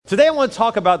Today I want to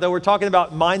talk about, though, we're talking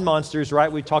about mind monsters, right?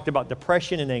 We talked about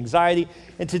depression and anxiety.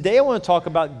 And today I want to talk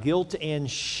about guilt and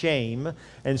shame.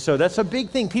 And so that's a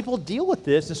big thing. People deal with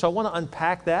this, and so I want to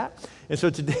unpack that. And so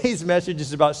today's message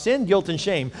is about sin, guilt, and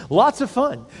shame. Lots of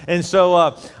fun. And so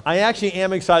I actually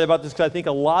am excited about this because I think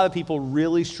a lot of people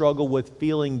really struggle with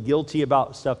feeling guilty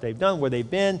about stuff they've done, where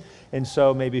they've been, and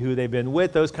so maybe who they've been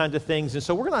with, those kinds of things. And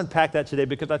so we're going to unpack that today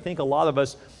because I think a lot of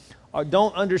us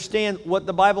don't understand what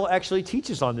the Bible actually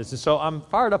teaches on this. And so I'm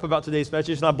fired up about today's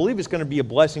message, and I believe it's going to be a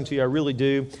blessing to you. I really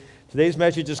do. Today's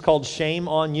message is called Shame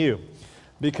on You,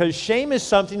 because shame is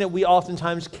something that we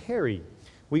oftentimes carry.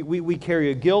 We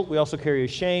carry a guilt. We also carry a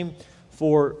shame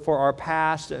for our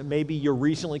past. Maybe you're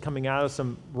recently coming out of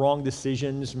some wrong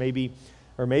decisions, or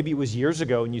maybe it was years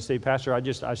ago, and you say, Pastor,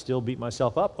 I still beat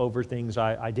myself up over things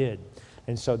I did.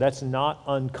 And so that's not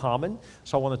uncommon.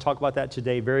 So I want to talk about that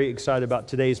today. Very excited about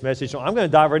today's message. So I'm going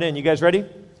to dive right in. You guys ready?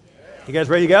 You guys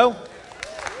ready to go?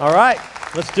 All right,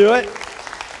 let's do it.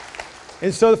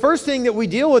 And so the first thing that we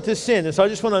deal with is sin. And so I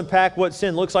just want to unpack what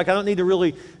sin looks like. I don't need to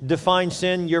really define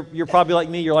sin. You're probably like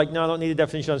me. You're like, no, I don't need a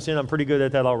definition on sin. I'm pretty good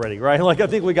at that already, right? Like I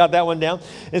think we got that one down.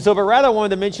 And so, but rather I wanted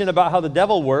to mention about how the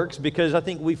devil works, because I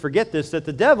think we forget this, that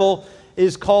the devil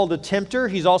is called a tempter.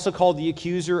 He's also called the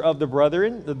accuser of the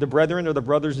brethren, the brethren or the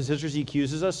brothers and sisters. He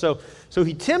accuses us. So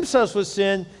he tempts us with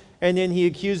sin, and then he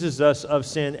accuses us of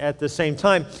sin at the same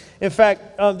time. In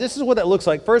fact, this is what that looks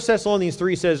like. 1 Thessalonians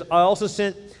 3 says, I also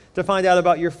sent to find out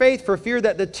about your faith for fear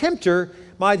that the tempter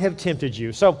might have tempted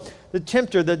you. So the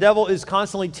tempter, the devil, is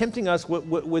constantly tempting us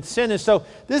with sin. And so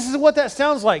this is what that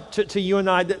sounds like to you and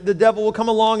I. The devil will come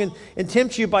along and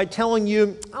tempt you by telling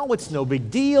you, oh, it's no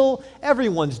big deal.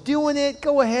 Everyone's doing it.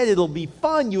 Go ahead. It'll be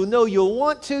fun. You know you'll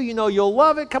want to. You know you'll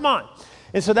love it. Come on.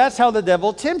 And so that's how the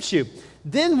devil tempts you.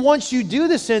 Then once you do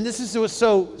the sin, this is what's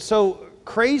so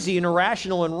crazy and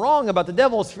irrational and wrong about the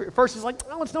devil. First it's like,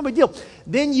 oh, it's no big deal.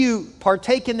 Then you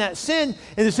partake in that sin,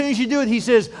 and as soon as you do it, he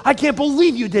says, I can't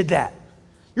believe you did that.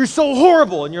 You're so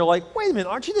horrible. And you're like, wait a minute,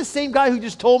 aren't you the same guy who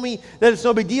just told me that it's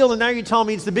no big deal, and now you're telling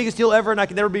me it's the biggest deal ever and I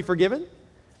can never be forgiven?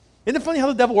 Isn't it funny how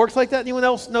the devil works like that? Anyone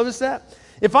else notice that?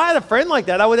 If I had a friend like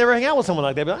that, I would never hang out with someone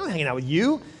like that. But I'm not hanging out with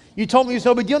you. You told me it's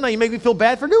no big deal, now you make me feel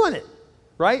bad for doing it,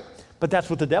 right? But that's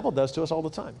what the devil does to us all the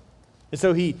time. And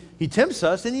so he tempts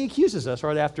us and he accuses us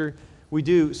right after we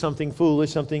do something foolish,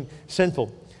 something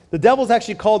sinful. The devil is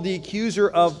actually called the accuser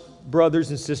of brothers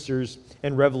and sisters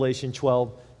in Revelation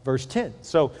 12, verse 10.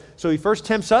 So he first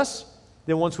tempts us,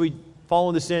 then once we fall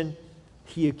into sin,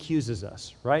 he accuses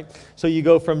us, right? So you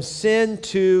go from sin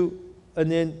to,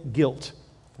 and then guilt,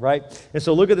 right? And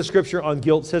so look at the scripture on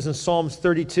guilt. It says in Psalms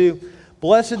 32,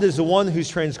 Blessed is the one whose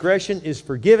transgression is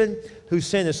forgiven, whose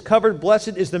sin is covered.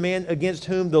 Blessed is the man against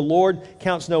whom the Lord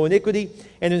counts no iniquity,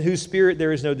 and in whose spirit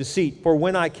there is no deceit. For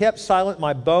when I kept silent,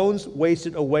 my bones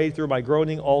wasted away through my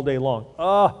groaning all day long.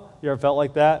 Oh, you ever felt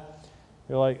like that?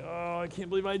 You're like, oh, I can't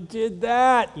believe I did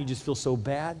that. You just feel so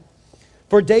bad.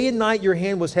 For day and night your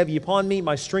hand was heavy upon me.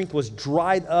 My strength was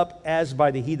dried up as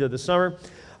by the heat of the summer.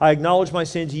 I acknowledged my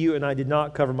sin to you, and I did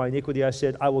not cover my iniquity. I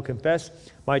said, I will confess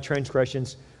my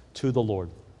transgressions to the Lord.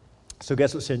 So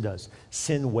guess what sin does?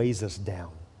 Sin weighs us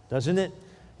down, doesn't it?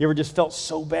 You ever just felt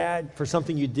so bad for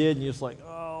something you did, and you're just like,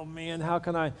 oh man, how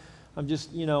can I'm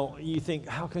just, you think,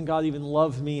 how can God even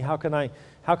love me? How can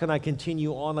I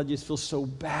continue on? I just feel so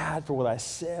bad for what I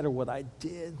said or what I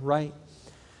did, right?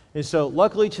 And so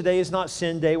luckily today is not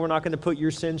sin day. We're not going to put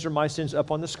your sins or my sins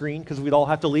up on the screen because we'd all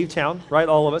have to leave town, right?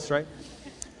 All of us, right?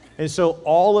 And so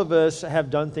all of us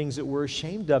have done things that we're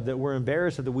ashamed of, that we're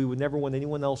embarrassed of, that we would never want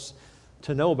anyone else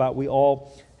to know about. We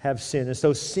all have sin. And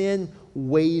so sin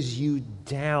weighs you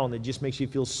down. It just makes you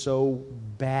feel so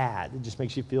bad. It just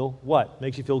makes you feel what? It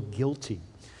makes you feel guilty.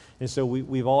 And so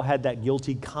we've all had that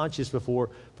guilty conscience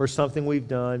before for something we've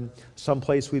done,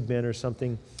 someplace we've been, or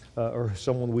something, or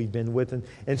someone we've been with.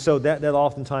 And so that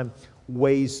oftentimes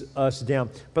weighs us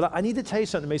down. But I need to tell you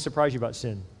something that may surprise you about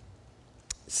sin.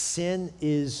 Sin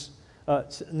is,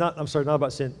 not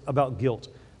about sin, about guilt.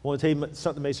 I want to tell you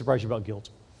something that may surprise you about guilt.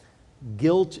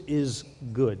 Guilt is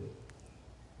good.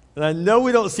 And I know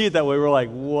we don't see it that way. We're like,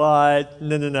 what?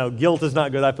 No. Guilt is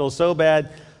not good. I feel so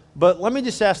bad. But let me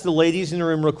just ask the ladies in the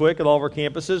room real quick at all of our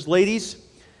campuses. Ladies,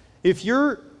 if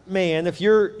your man, if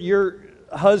your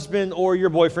husband or your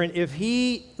boyfriend, if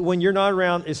he, when you're not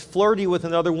around, is flirty with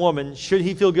another woman, should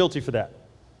he feel guilty for that?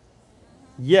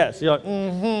 Yes. You're like,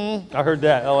 mm-hmm. I heard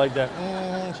that. I like that.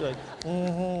 Mm-hmm. She's like,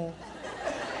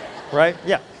 mm-hmm. Right?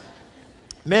 Yeah.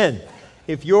 Men,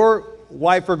 if your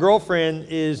wife or girlfriend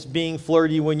is being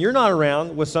flirty when you're not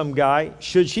around with some guy,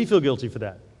 should she feel guilty for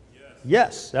that?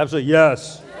 Yes. Absolutely.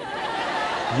 Yes.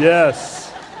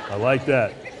 Yes. I like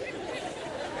that.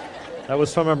 That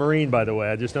was from a Marine, by the way.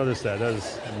 I just noticed that.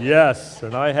 Yes,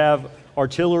 and I have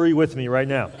artillery with me right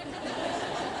now.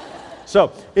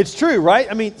 So it's true, right?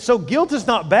 I mean, so guilt is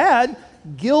not bad.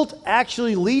 Guilt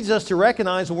actually leads us to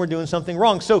recognize when we're doing something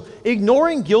wrong. So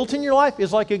ignoring guilt in your life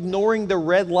is like ignoring the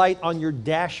red light on your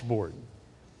dashboard.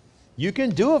 You can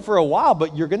do it for a while,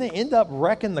 but you're going to end up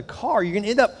wrecking the car. You're going to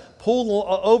end up pulling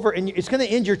over, and it's going to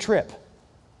end your trip.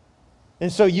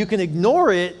 And so you can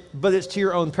ignore it, but it's to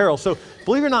your own peril. So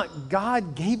believe it or not,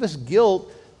 God gave us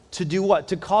guilt to do what?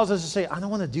 To cause us to say, I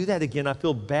don't want to do that again. I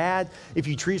feel bad. If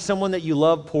you treat someone that you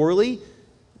love poorly,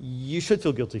 you should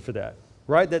feel guilty for that,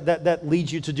 right? That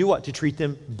leads you to do what? To treat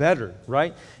them better,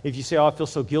 right? If you say, oh, I feel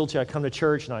so guilty. I come to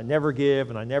church and I never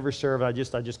give and I never serve. I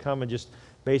just come and just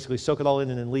basically soak it all in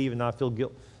and then leave and not feel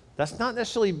guilt. That's not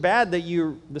necessarily bad that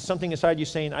there's something inside you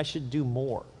saying, I should do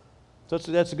more. So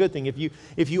that's a good thing.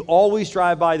 If you always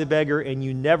drive by the beggar and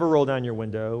you never roll down your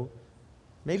window,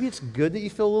 maybe it's good that you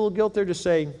feel a little guilt there to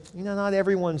say, not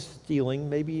everyone's stealing.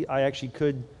 Maybe I actually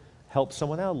could help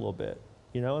someone out a little bit.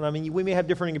 And I mean, we may have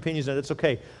differing opinions, and that's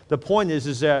okay. The point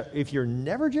is that if you're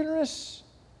never generous,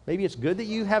 maybe it's good that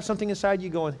you have something inside you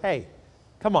going, hey,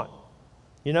 come on.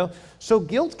 So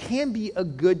guilt can be a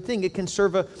good thing. It can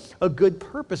serve a good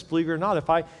purpose, believe it or not.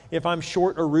 If I'm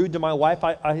short or rude to my wife,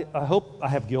 I hope I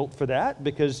have guilt for that,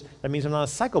 because that means I'm not a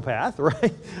psychopath,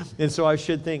 right? And so I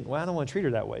should think, well, I don't want to treat her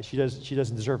that way. She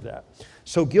doesn't deserve that.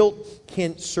 So guilt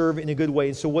can serve in a good way.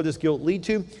 And so what does guilt lead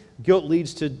to? Guilt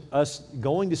leads to us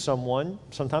going to someone,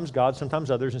 sometimes God,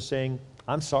 sometimes others, and saying,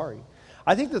 I'm sorry.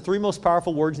 I think the three most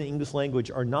powerful words in the English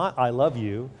language are not I love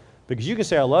you, because you can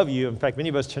say I love you. In fact, many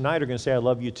of us tonight are going to say I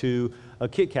love you to a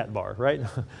Kit Kat bar, right?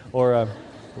 Or a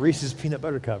Reese's Peanut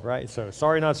Butter Cup, right? So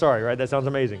sorry, not sorry, right? That sounds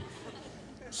amazing.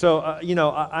 So,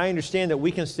 I understand that we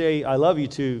can say I love you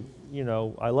to,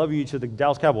 I love you to the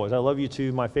Dallas Cowboys. I love you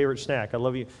to my favorite snack. I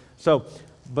love you. So,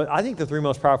 but I think the three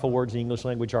most powerful words in the English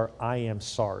language are I am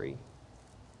sorry.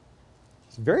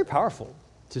 It's very powerful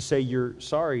to say you're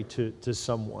sorry to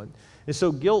someone. And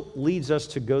so guilt leads us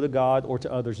to go to God or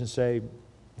to others and say,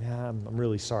 yeah, I'm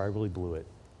really sorry. I really blew it.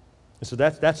 And so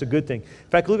that's a good thing. In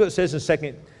fact, look what it says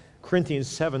in 2 Corinthians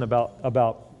 7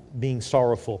 about being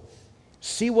sorrowful.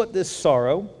 See what this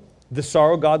sorrow, the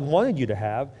sorrow God wanted you to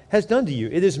have, has done to you.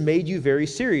 It has made you very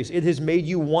serious. It has made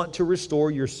you want to restore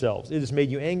yourselves. It has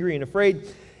made you angry and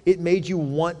afraid. It made you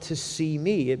want to see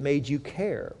me. It made you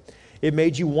care. It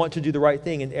made you want to do the right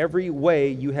thing. In every way,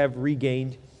 you have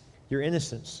regained your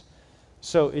innocence.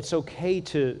 So it's okay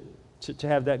to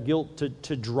have that guilt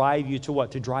to drive you to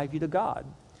what? To drive you to God.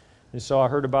 And so I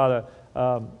heard about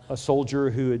a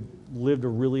soldier who had lived a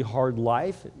really hard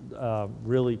life,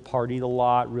 really partied a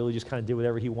lot, really just kind of did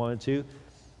whatever he wanted to.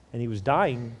 And he was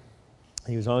dying. And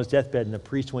he was on his deathbed, and the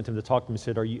priest went to him to talk to him and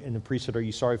said, and the priest said, are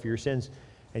you sorry for your sins?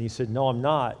 And he said, no, I'm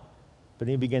not. But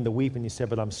then he began to weep, and he said,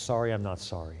 but I'm sorry, I'm not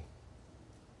sorry.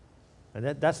 And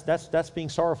that's being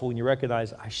sorrowful when you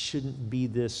recognize I shouldn't be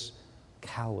this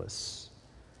callous.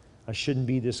 I shouldn't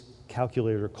be this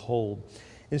calculated or cold.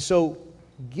 And so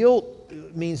guilt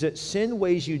means that sin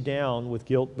weighs you down with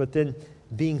guilt, but then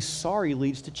being sorry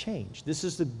leads to change. This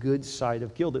is the good side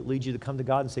of guilt. It leads you to come to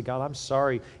God and say, God, I'm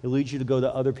sorry. It leads you to go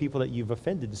to other people that you've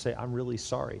offended and say, I'm really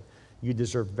sorry. You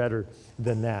deserve better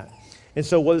than that. And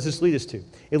so what does this lead us to?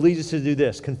 It leads us to do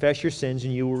this. Confess your sins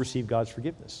and you will receive God's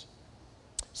forgiveness.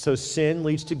 So sin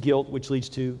leads to guilt, which leads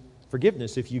to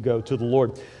forgiveness if you go to the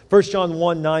Lord. 1 John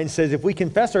 1:9 says, if we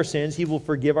confess our sins, He will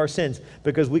forgive our sins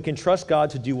because we can trust God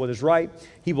to do what is right.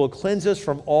 He will cleanse us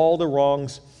from all the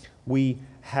wrongs we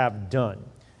have done.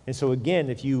 And so again,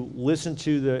 if you listen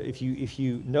to if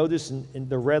you notice in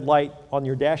the red light on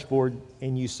your dashboard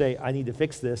and you say, I need to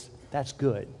fix this, that's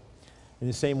good. In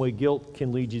the same way, guilt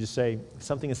can lead you to say,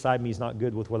 something inside me is not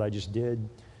good with what I just did.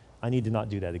 I need to not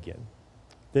do that again.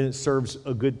 Then it serves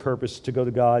a good purpose to go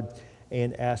to God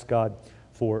and ask God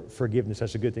for forgiveness.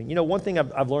 That's a good thing. One thing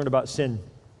I've learned about sin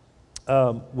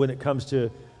when it comes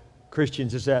to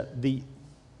Christians is that the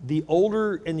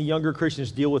older and the younger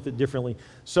Christians deal with it differently.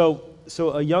 So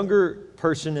a younger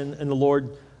person in the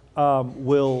Lord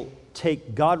will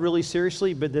take God really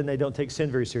seriously, but then they don't take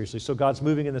sin very seriously. So God's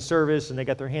moving in the service, and they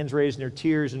got their hands raised and their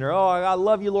tears, and they're, oh, I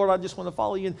love you, Lord, I just want to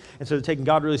follow you. And so they're taking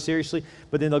God really seriously,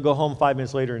 but then they'll go home 5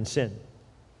 minutes later and sin.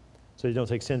 So they don't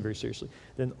take sin very seriously.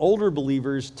 Then older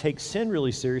believers take sin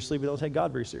really seriously, but don't take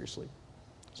God very seriously.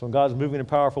 So when God's moving in a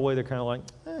powerful way, they're kind of like,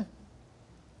 eh.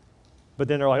 But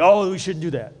then they're like, oh, we shouldn't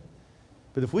do that.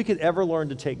 But if we could ever learn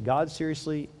to take God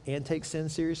seriously and take sin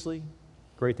seriously,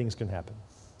 great things can happen.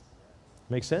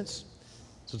 Make sense?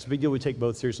 So it's a big deal we take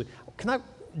both seriously. Can I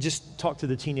just talk to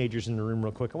the teenagers in the room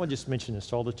real quick? I want to just mention this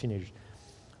to all the teenagers.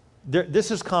 This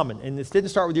is common, and this didn't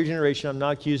start with your generation. I'm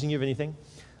not accusing you of anything.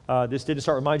 This didn't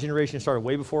start with my generation. It started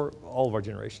way before all of our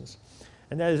generations.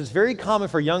 And that is, it's very common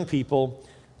for young people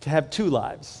to have two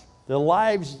lives. The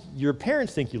lives your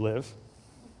parents think you live,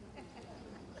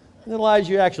 and the lives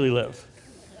you actually live.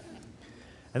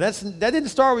 And that didn't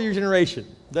start with your generation.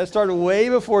 That started way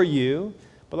before you.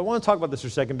 But I want to talk about this for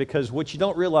a second, because what you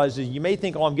don't realize is you may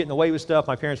think, oh, I'm getting away with stuff.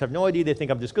 My parents have no idea. They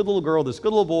think I'm this good little girl, this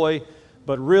good little boy.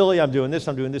 But really, I'm doing this,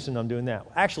 and I'm doing that.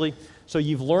 Actually, so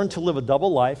you've learned to live a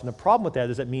double life. And the problem with that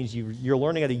is that means you're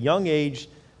learning at a young age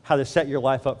how to set your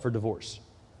life up for divorce.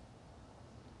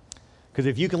 Because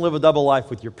if you can live a double life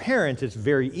with your parents, it's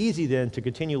very easy then to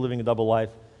continue living a double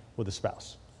life with a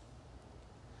spouse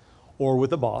or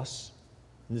with a boss.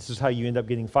 And this is how you end up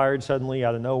getting fired suddenly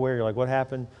out of nowhere. You're like, what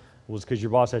happened? Well, it's because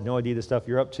your boss had no idea the stuff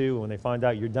you're up to, and when they find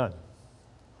out, you're done.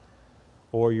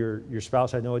 Or your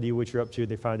spouse had no idea what you're up to,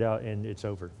 they find out, and it's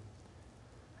over.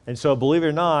 And so, believe it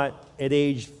or not, at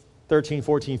age 13,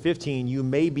 14, 15, you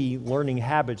may be learning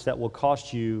habits that will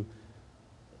cost you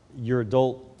your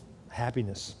adult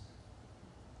happiness.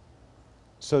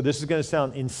 So this is going to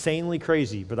sound insanely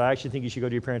crazy, but I actually think you should go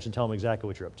to your parents and tell them exactly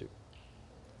what you're up to.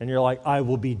 And you're like, I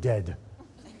will be dead.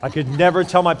 I could never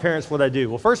tell my parents what I do.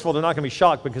 Well, first of all, they're not going to be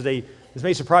shocked, because this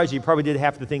may surprise you. You probably did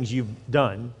half the things you've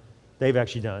done, they've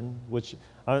actually done, which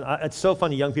it's so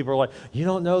funny. Young people are like, you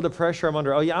don't know the pressure I'm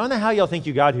under. Oh, yeah, I don't know how y'all think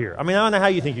you got here. I mean, I don't know how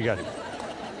you think you got here.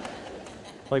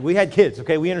 Like, we had kids,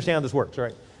 okay? We understand how this works,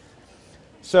 right?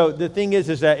 So the thing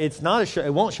is that it's not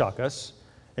it won't shock us.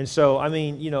 And so, I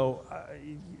mean, you know,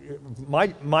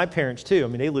 my parents too. I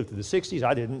mean, they lived through the 60s.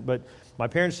 I didn't, but my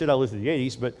parents did. I lived through the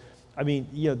 80s. But I mean,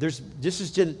 you know, this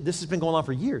has been going on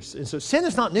for years. And so sin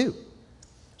is not new.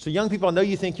 So young people, I know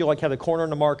you think you'll like have a corner in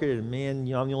the market, and man,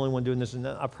 you know, I'm the only one doing this. And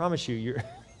that. I promise you,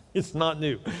 it's not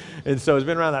new. And so it's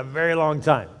been around a very long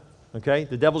time. Okay,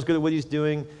 the devil's good at what he's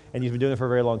doing, and he's been doing it for a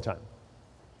very long time.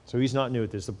 So he's not new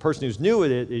at this. The person who's new at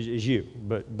it is you,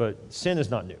 but sin is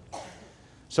not new.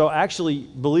 So actually,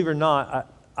 believe it or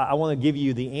not, I want to give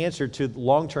you the answer to the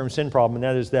long-term sin problem, and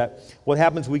that is that what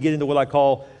happens, we get into what I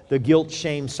call the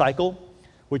guilt-shame cycle,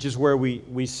 which is where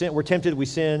we sin, we're tempted, we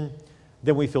sin,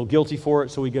 then we feel guilty for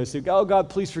it, so we go through, oh, God,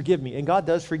 please forgive me. And God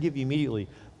does forgive you immediately,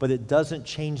 but it doesn't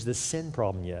change the sin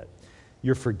problem yet.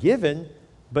 You're forgiven,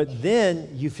 but then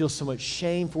you feel so much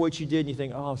shame for what you did, and you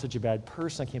think, oh, I'm such a bad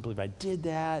person, I can't believe I did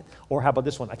that. Or how about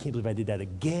this one, I can't believe I did that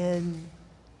again.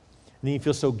 And then you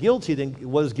feel so guilty, then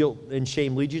what does guilt and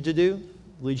shame lead you to do?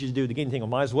 It leads you to do it again. You think,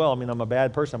 well, might as well, I mean, I'm a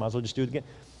bad person, I might as well just do it again.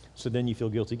 So then you feel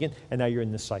guilty again, and now you're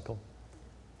in this cycle.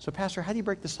 So Pastor, how do you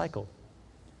break the cycle?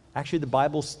 Actually, the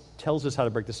Bible tells us how to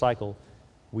break the cycle.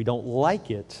 We don't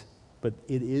like it, but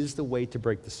it is the way to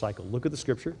break the cycle. Look at the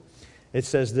scripture. It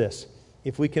says this,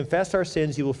 if we confess our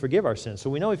sins, he will forgive our sins. So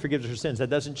we know he forgives our sins. That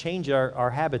doesn't change our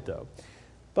habit, though.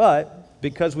 But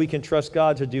because we can trust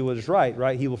God to do what is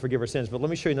right, he will forgive our sins. But let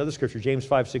me show you another scripture, James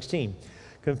 5:16.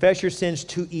 Confess your sins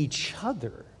to each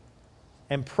other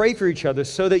and pray for each other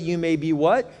so that you may be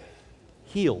what?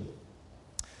 Healed.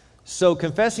 So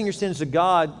confessing your sins to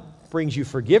God brings you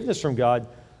forgiveness from God.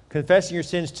 Confessing your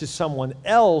sins to someone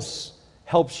else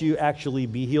helps you actually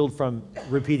be healed from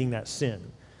repeating that sin.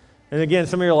 And again,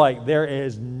 some of you are like, there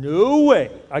is no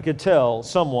way I could tell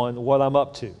someone what I'm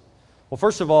up to. Well,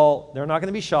 first of all, they're not going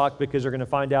to be shocked, because they're going to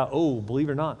find out, oh, believe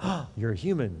it or not, you're a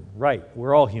human. Right,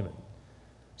 we're all human.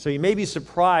 So you may be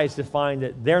surprised to find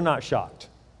that they're not shocked,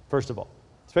 first of all.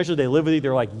 Especially if they live with you,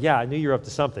 they're like, yeah, I knew you're up to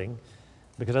something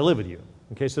because I live with you.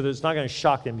 Okay, so it's not going to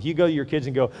shock them. If you go to your kids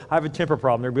and go, I have a temper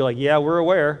problem, they'll be like, yeah, we're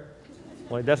aware.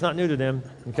 Like, that's not new to them.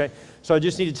 Okay, so I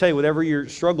just need to tell you, whatever your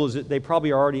struggle is, they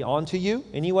probably are already onto you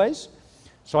anyways.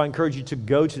 So I encourage you to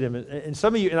go to them. And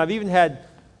some of you, and I've even had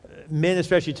men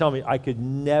especially tell me, I could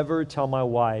never tell my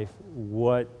wife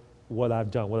what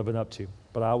I've done, what I've been up to.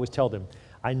 But I always tell them,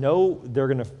 I know they're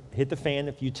going to hit the fan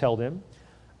if you tell them,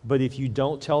 but if you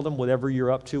don't tell them, whatever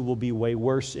you're up to will be way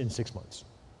worse in 6 months.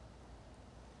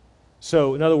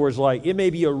 So in other words, like, it may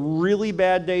be a really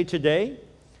bad day today,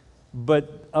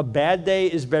 but a bad day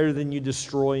is better than you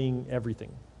destroying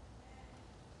everything.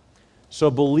 So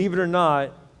believe it or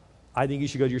not, I think you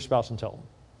should go to your spouse and tell them.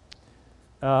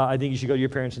 I think you should go to your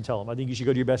parents and tell them. I think you should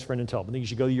go to your best friend and tell them. I think you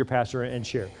should go to your pastor and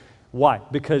share. Why?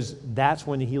 Because that's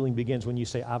when the healing begins, when you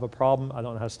say, I have a problem, I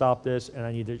don't know how to stop this, and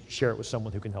I need to share it with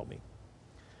someone who can help me.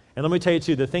 And let me tell you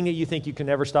too, the thing that you think you can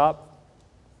never stop,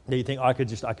 that you think, oh, I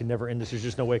could never end this, there's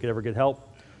just no way I could ever get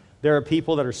help. There are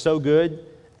people that are so good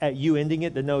at you ending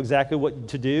it that know exactly what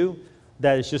to do,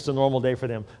 that it's just a normal day for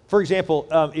them. For example,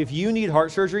 if you need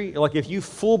heart surgery, like if you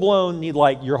full-blown need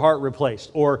like your heart replaced,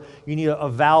 or you need a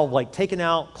valve like taken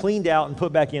out, cleaned out, and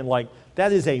put back in, like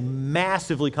That is a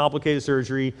massively complicated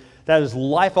surgery. That is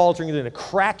life-altering. They're going to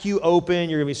crack you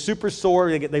open. You're going to be super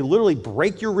sore. They literally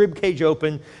break your rib cage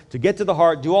open to get to the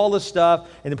heart, do all this stuff,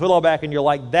 and then put it all back, and you're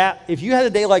like that. If you had a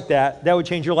day like that, that would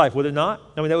change your life, would it not?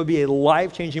 I mean, that would be a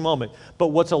life-changing moment. But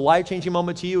what's a life-changing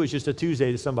moment to you is just a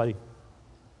Tuesday to somebody.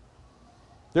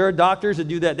 There are doctors that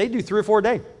do that. They do 3 or 4 a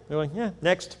day. They're like, yeah,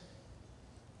 next.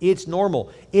 It's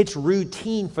normal. It's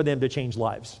routine for them to change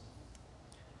lives.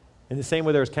 In the same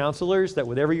way, there's counselors that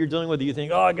whatever you're dealing with, you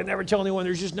think, oh, I can never tell anyone.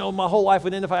 There's just no, my whole life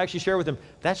would end if I actually share with them.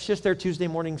 That's just their Tuesday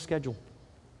morning schedule.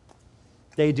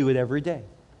 They do it every day.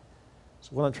 So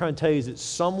what I'm trying to tell you is that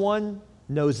someone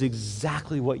knows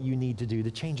exactly what you need to do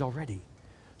to change already.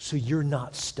 So you're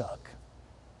not stuck.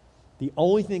 The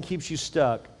only thing that keeps you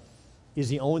stuck is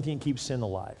the only thing that keeps sin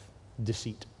alive,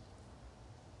 deceit.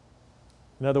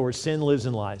 In other words, sin lives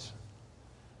in lies.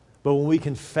 But when we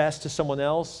confess to someone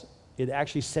else, it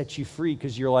actually sets you free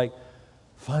because you're like,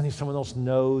 finally someone else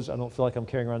knows. I don't feel like I'm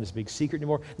carrying around this big secret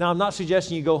anymore. Now, I'm not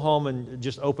suggesting you go home and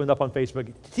just open it up on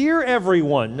Facebook. Dear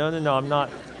everyone. No, I'm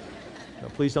not. No,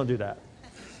 please don't do that.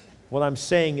 What I'm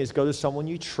saying is go to someone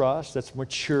you trust that's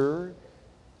mature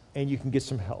and you can get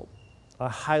some help. I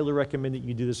highly recommend that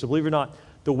you do this. So believe it or not,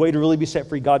 the way to really be set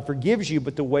free, God forgives you,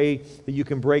 but the way that you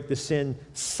can break the sin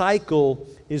cycle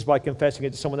is by confessing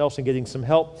it to someone else and getting some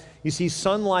help. You see,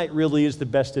 sunlight really is the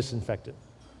best disinfectant.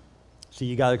 So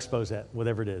you got to expose that,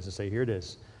 whatever it is, and say, here it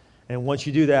is. And once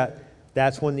you do that,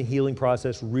 that's when the healing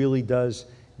process really does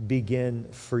begin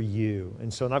for you.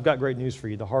 And so, and I've got great news for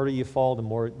you. The harder you fall,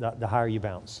 the higher you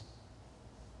bounce.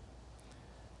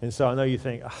 And so I know you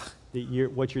think,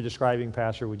 what you're describing,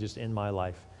 Pastor, would just end my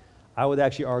life. I would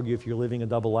actually argue if you're living a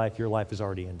double life, your life has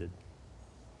already ended.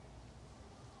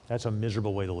 That's a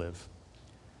miserable way to live.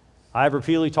 I've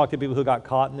repeatedly talked to people who got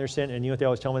caught in their sin, and you know what they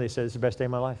always tell me? They said, it's the best day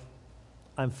of my life.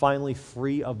 I'm finally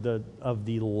free of the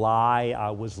lie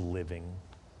I was living.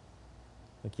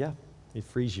 Like, yeah, it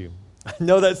frees you. I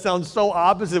know that sounds so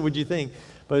opposite what you think,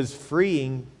 but it's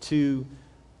freeing to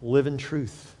live in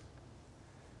truth.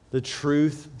 The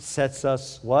truth sets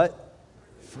us what?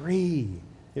 Free.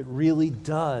 It really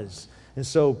does. And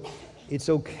so it's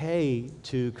okay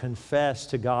to confess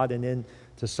to God and then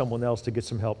to someone else to get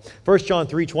some help. 1 John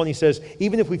 3:20 says,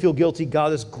 even if we feel guilty,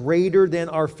 God is greater than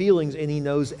our feelings and he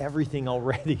knows everything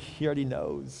already. He already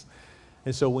knows.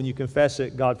 And so when you confess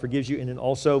it, God forgives you. And then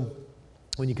also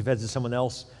when you confess it to someone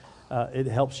else, it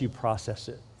helps you process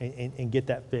it and get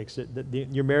that fixed.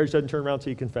 Your marriage doesn't turn around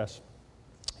until you confess.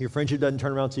 Your friendship doesn't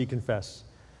turn around until you confess.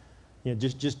 You know,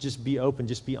 just be open,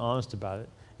 just be honest about it.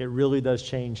 It really does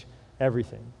change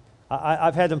everything.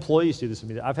 I've had employees do this with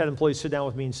me. I've had employees sit down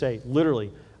with me and say,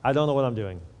 literally, I don't know what I'm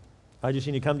doing. I just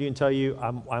need to come to you and tell you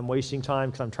I'm wasting time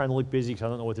because I'm trying to look busy because I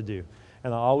don't know what to do.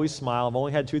 And I always smile. I've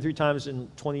only had 2 or 3 times in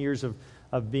 20 years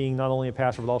of being not only a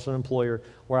pastor but also an employer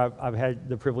where I've had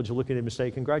the privilege of looking at them and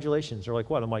say, congratulations. They're like,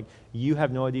 what? I'm like, you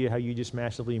have no idea how you just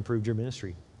massively improved your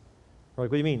ministry. They're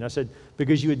like, what do you mean? I said,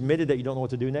 because you admitted that you don't know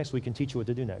what to do next, we can teach you what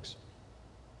to do next.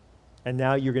 And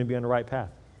now you're going to be on the right path.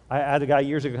 I had a guy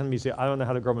years ago come to me and say, I don't know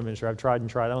how to grow my ministry. I've tried and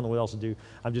tried. I don't know what else to do.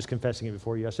 I'm just confessing it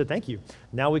before you. I said, thank you.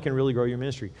 Now we can really grow your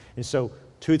ministry. And so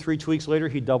 2 or 3 tweaks later,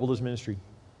 he doubled his ministry.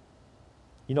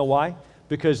 You know why?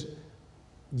 Because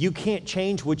you can't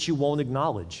change what you won't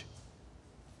acknowledge.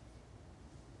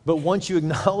 But once you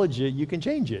acknowledge it, you can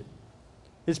change it.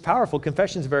 It's powerful.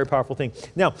 Confession is a very powerful thing.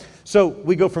 Now, so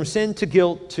we go from sin to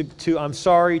guilt to I'm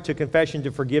sorry to confession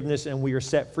to forgiveness, and we are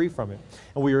set free from it.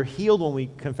 And we are healed when we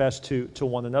confess to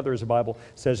one another, as the Bible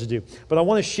says to do. But I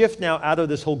want to shift now out of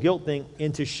this whole guilt thing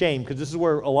into shame, because this is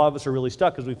where a lot of us are really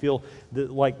stuck, because we feel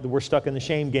like we're stuck in the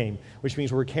shame game, which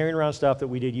means we're carrying around stuff that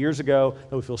we did years ago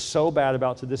that we feel so bad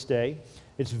about to this day.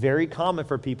 It's very common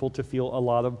for people to feel a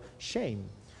lot of shame.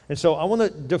 And so I want to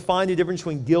define the difference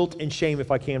between guilt and shame if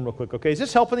I can real quick. Okay, is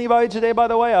this helping anybody today, by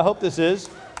the way? I hope this is.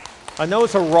 I know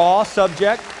it's a raw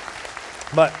subject,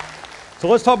 but so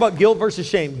let's talk about guilt versus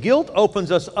shame. Guilt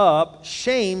opens us up.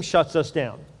 Shame shuts us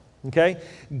down. Okay?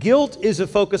 Guilt is a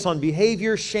focus on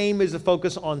behavior. Shame is a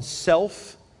focus on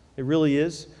self. It really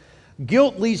is.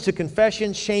 Guilt leads to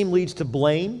confession. Shame leads to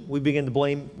blame. We begin to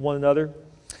blame one another.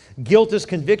 Guilt is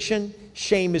conviction.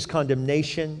 Shame is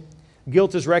condemnation.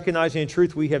 Guilt is recognizing the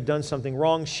truth we have done something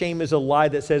wrong. Shame is a lie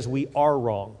that says we are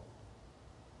wrong.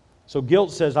 So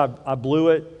guilt says I blew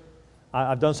it.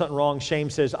 I've done something wrong. Shame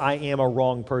says I am a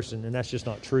wrong person. And that's just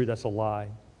not true. That's a lie.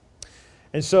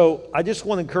 And so I just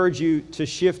want to encourage you to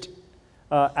shift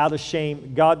out of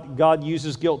shame. God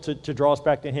uses guilt to draw us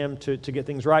back to Him to get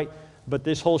things right. But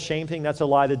this whole shame thing, that's a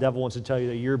lie the devil wants to tell you,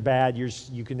 that you're bad,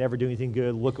 you can never do anything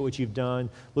good. Look at what you've done.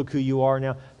 Look who you are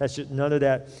now. None of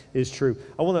that is true.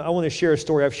 I want to share a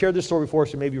story. I've shared this story before,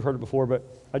 so maybe you've heard it before, but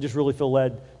I just really feel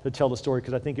led to tell the story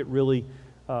because I think it really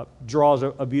draws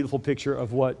a beautiful picture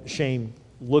of what shame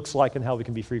looks like and how we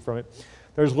can be free from it.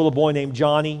 There's a little boy named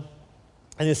Johnny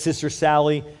and his sister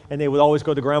Sally, and they would always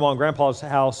go to Grandma and Grandpa's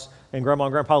house, and Grandma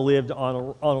and Grandpa lived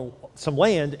on some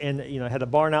land and had a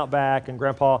barn out back, and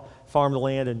Grandpa farmed the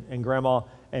land, and Grandma,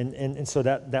 and so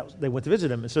that they went to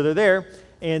visit him. And so they're there,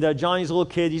 and Johnny's a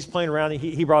little kid, he's playing around, and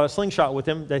he brought a slingshot with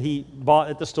him that he bought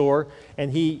at the store,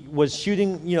 and he was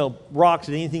shooting, rocks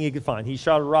at anything he could find. He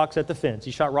shot rocks at the fence,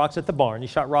 he shot rocks at the barn, he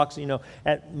shot rocks,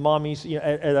 at mommy's,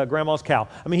 at Grandma's cow.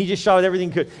 I mean, he just shot at everything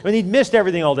he could. I mean, he'd missed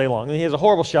everything all day long. I mean, he has a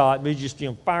horrible shot, but he's just,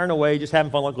 firing away, just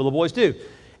having fun like little boys do.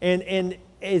 And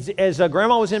as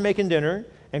Grandma was in making dinner,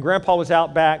 and Grandpa was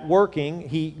out back working,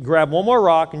 he grabbed one more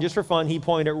rock, and just for fun, he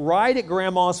pointed it right at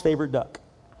Grandma's favorite duck.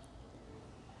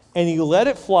 And he let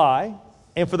it fly,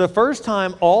 and for the first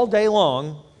time all day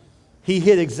long, he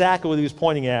hit exactly what he was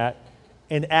pointing at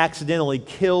and accidentally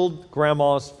killed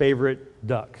Grandma's favorite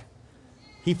duck.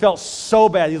 He felt so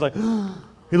bad. He's like,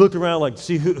 he looked around like,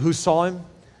 see who saw him?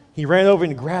 He ran over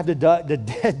and grabbed the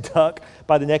dead duck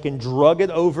by the neck and drug it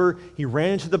over. He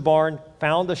ran into the barn,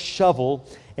 found a shovel,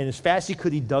 and as fast as he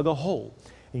could, he dug a hole.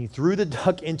 And he threw the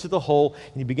duck into the hole,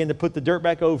 and he began to put the dirt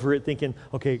back over it, thinking,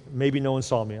 okay, maybe no one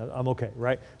saw me. I'm okay,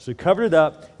 right? So he covered it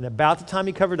up, and about the time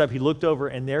he covered it up, he looked over,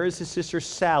 and there is his sister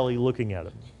Sally looking at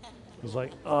him. He's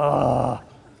like, ah.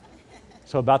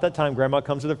 So about that time, Grandma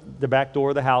comes to the back door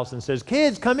of the house and says,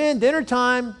 kids, come in, dinner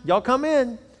time. Y'all come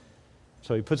in.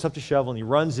 So he puts up the shovel, and he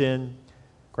runs in.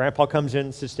 Grandpa comes in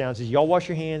and sits down and says, y'all wash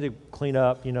your hands to clean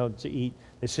up, to eat.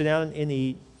 They sit down and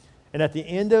eat. And at the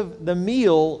end of the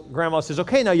meal, Grandma says,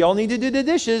 okay, now y'all need to do the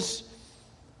dishes.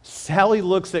 Sally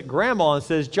looks at Grandma and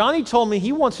says, Johnny told me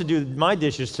he wants to do my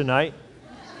dishes tonight.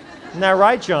 Isn't that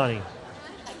right, Johnny?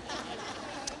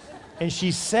 And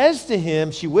she says to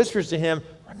him, she whispers to him,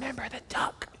 remember the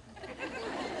duck.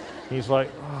 He's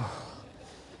like, oh.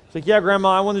 He's like, yeah,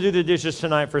 Grandma, I want to do the dishes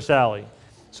tonight for Sally.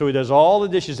 So he does all the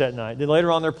dishes that night. Then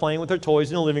later on, they're playing with their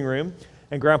toys in the living room.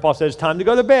 And Grandpa says, time to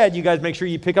go to bed. You guys make sure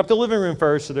you pick up the living room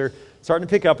first. So they're starting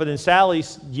to pick up. And then Sally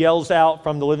yells out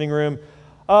from the living room,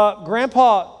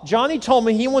 Grandpa, Johnny told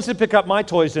me he wants to pick up my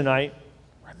toys tonight.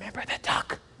 Remember the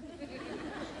duck.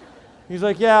 He's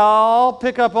like, yeah, I'll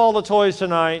pick up all the toys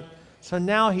tonight. So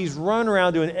now he's running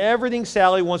around doing everything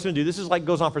Sally wants him to do. This is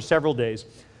goes on for several days.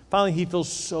 Finally, he feels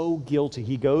so guilty.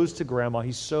 He goes to Grandma.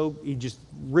 He's just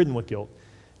ridden with guilt.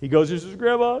 He goes and says,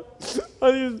 Grandma,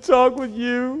 I need to talk with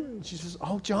you. And she says,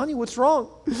 oh, Johnny, what's wrong?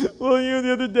 Well,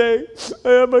 the other day, I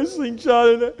had my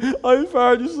slingshot, and I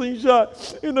fired the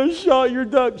slingshot, and I shot your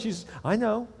duck. She says, I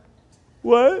know.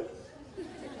 What?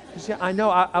 She said, I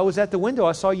know. I was at the window.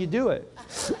 I saw you do it.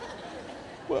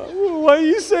 Well, why do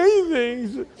you say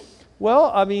things?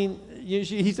 Well, I mean,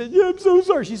 he said, yeah, I'm so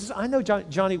sorry. She says, I know,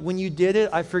 Johnny, when you did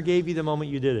it, I forgave you the moment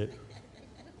you did it.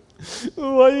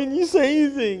 Why didn't you say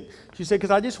anything? She said, because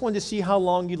I just wanted to see how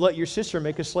long you'd let your sister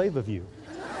make a slave of you.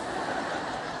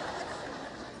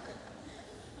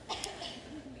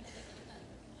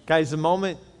 Guys, the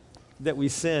moment that we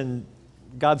sin,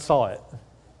 God saw it. And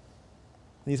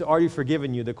He's already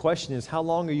forgiven you. The question is, how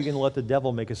long are you going to let the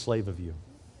devil make a slave of you?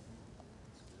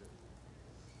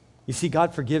 You see,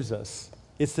 God forgives us.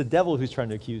 It's the devil who's trying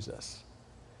to accuse us.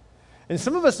 And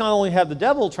some of us not only have the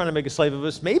devil trying to make a slave of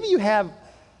us, maybe you have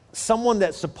someone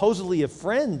that's supposedly a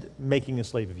friend making a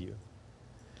slave of you.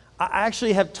 I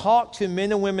actually have talked to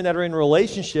men and women that are in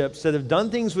relationships that have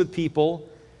done things with people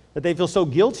that they feel so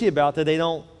guilty about that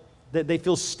they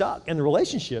feel stuck in the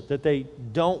relationship that they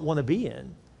don't want to be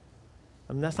in.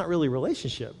 I mean, that's not really a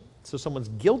relationship. So someone's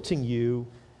guilting you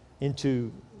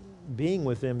into being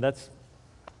with them. It's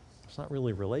not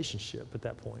really a relationship at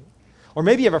that point. Or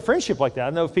maybe you have a friendship like that. I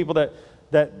know of people that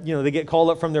they get called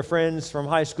up from their friends from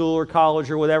high school or college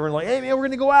or whatever, and like, hey man, we're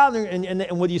going to go out,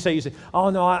 and what do you say? You say, oh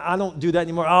no, I don't do that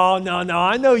anymore. Oh no,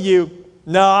 I know you.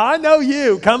 No, I know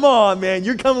you. Come on, man,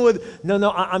 you're coming with.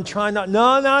 No, I'm trying not. No,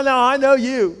 I know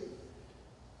you.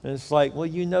 And it's like, well,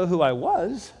 you know who I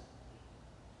was,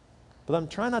 but I'm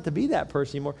trying not to be that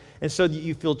person anymore, and so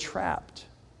you feel trapped.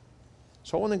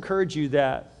 So I want to encourage you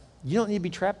that you don't need to be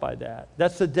trapped by that.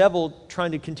 That's the devil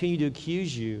trying to continue to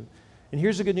accuse you. And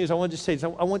here's the good news. I want to just say this.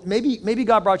 Maybe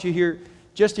God brought you here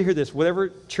just to hear this.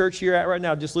 Whatever church you're at right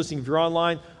now, just listening. If you're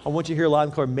online, I want you to hear loud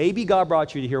and clear. Maybe God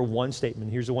brought you to hear one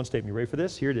statement. Here's the one statement. You ready for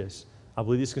this? Here it is. I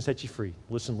believe this can set you free.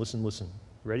 Listen.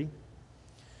 Ready?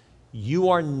 You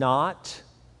are not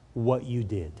what you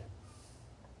did.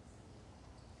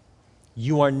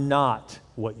 You are not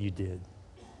what you did.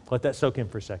 Let that soak in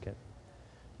for a second.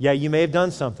 Yeah, you may have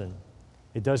done something.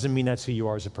 It doesn't mean that's who you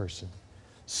are as a person.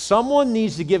 Someone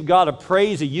needs to give God a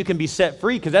praise that you can be set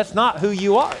free, because that's not who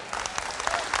you are.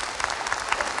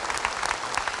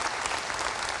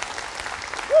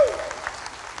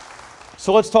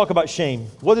 So let's talk about shame.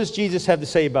 What does Jesus have to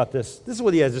say about this? This is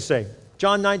what he has to say.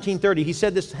 John 19:30, he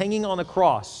said this hanging on a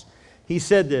cross. He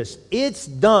said this, "It's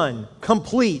done,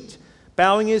 complete."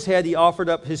 Bowing his head, he offered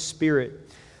up his spirit.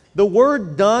 The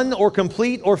word done or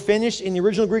complete or finished in the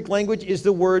original Greek language is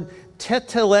the word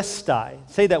tetelestai.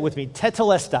 Say that with me,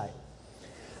 tetelestai.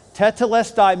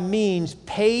 Tetelestai means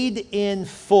paid in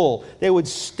full. They would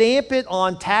stamp it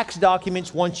on tax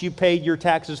documents once you paid your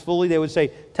taxes fully. They would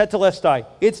say, tetelestai,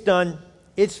 it's done,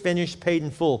 it's finished, paid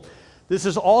in full. This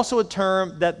is also a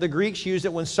term that the Greeks used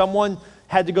that when someone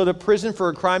had to go to prison for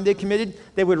a crime they committed,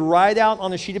 they would write out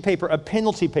on a sheet of paper, a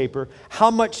penalty paper, how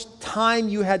much time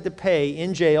you had to pay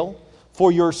in jail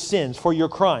for your sins, for your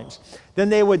crimes. Then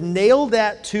they would nail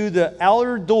that to the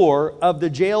outer door of the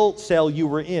jail cell you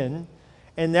were in,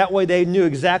 and that way they knew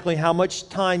exactly how much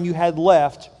time you had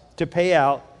left to pay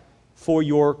out for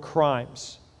your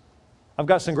crimes. I've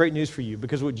got some great news for you,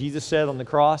 because what Jesus said on the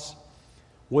cross,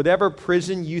 whatever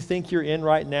prison you think you're in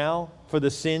right now for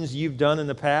the sins you've done in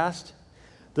the past,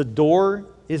 the door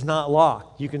is not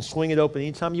locked. You can swing it open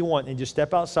anytime you want and just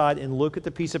step outside and look at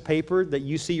the piece of paper that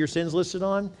you see your sins listed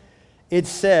on. It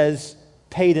says,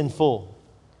 paid in full.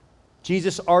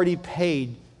 Jesus already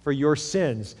paid for your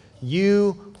sins.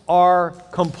 You are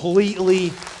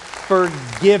completely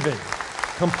forgiven.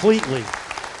 Completely.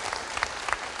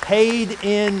 Paid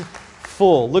in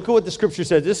full. Look at what the scripture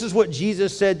says. This is what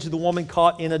Jesus said to the woman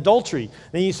caught in adultery.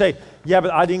 Then you say, yeah,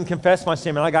 but I didn't confess my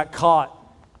sin and I got caught.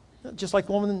 Just like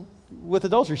the woman with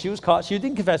adultery. She was caught. She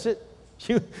didn't confess it.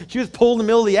 She was pulled in the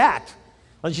middle of the act.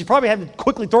 And she probably had to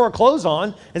quickly throw her clothes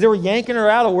on as they were yanking her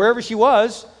out of wherever she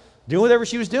was, doing whatever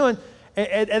she was doing.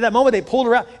 At that moment, they pulled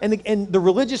her out. And the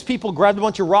religious people grabbed a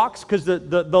bunch of rocks, because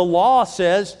the law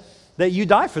says that you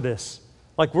die for this.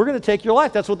 Like, we're going to take your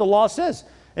life. That's what the law says.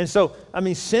 And so, I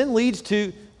mean, sin leads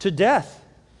to death.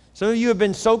 Some of you have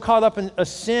been so caught up in a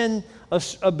sin,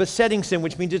 a besetting sin,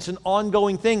 which means it's an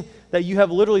ongoing thing, that you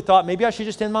have literally thought, maybe I should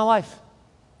just end my life.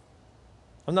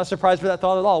 I'm not surprised by that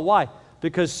thought at all. Why?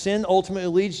 Because sin ultimately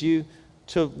leads you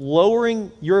to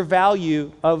lowering your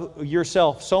value of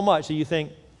yourself so much that you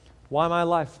think, why am I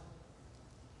alive?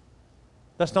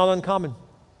 That's not uncommon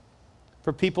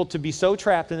for people to be so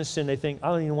trapped in a sin they think, I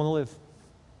don't even want to live.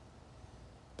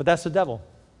 But that's the devil.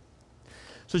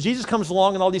 So Jesus comes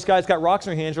along and all these guys got rocks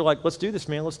in their hands. They're like, let's do this,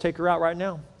 man. Let's take her out right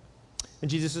now. And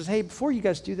Jesus says, hey, before you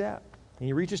guys do that, and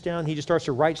he reaches down and he just starts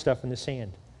to write stuff in the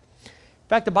sand. In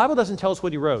fact, the Bible doesn't tell us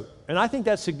what he wrote. And I think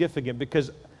that's significant, because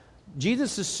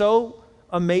Jesus is so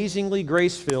amazingly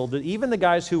grace-filled that even the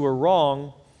guys who were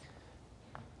wrong,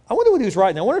 I wonder what he was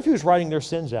writing. I wonder if he was writing their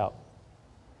sins out.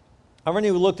 I wonder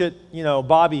if he looked at,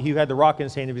 Bobby, who had the rock in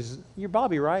his hand. He says, you're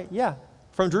Bobby, right? Yeah.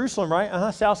 From Jerusalem,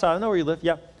 right? South side. I know where you live.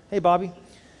 Yeah. Hey, Bobby. Do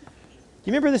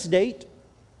you remember this date?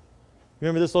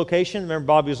 Remember this location? Remember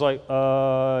Bobby was like,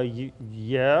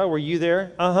 yeah, were you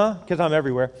there? Because I'm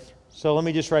everywhere. So let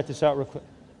me just write this out real quick.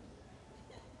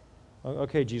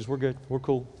 Okay, Jesus, we're good. We're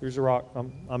cool. Here's a rock.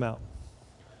 I'm out.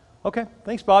 Okay,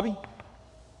 thanks, Bobby.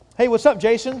 Hey, what's up,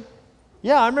 Jason?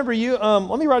 Yeah, I remember you.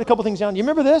 Let me write a couple things down. Do you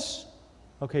remember this?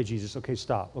 Okay, Jesus. Okay,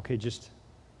 stop. Okay, just.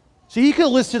 See, he could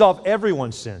have listed off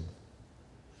everyone's sin.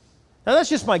 Now, that's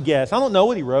just my guess. I don't know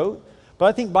what he wrote, but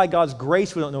I think by God's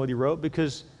grace we don't know what he wrote,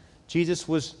 because Jesus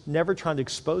was never trying to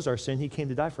expose our sin. He came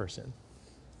to die for our sin.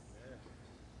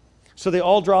 So they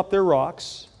all dropped their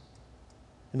rocks,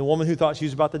 and the woman who thought she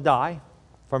was about to die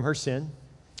from her sin,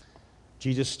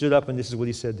 Jesus stood up, and this is what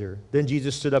he said to her. Then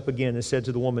Jesus stood up again and said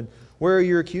to the woman, where are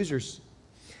your accusers?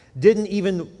 Didn't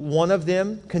even one of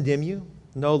them condemn you?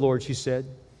 No, Lord, she said.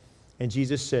 And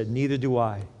Jesus said, neither do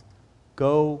I.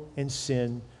 Go and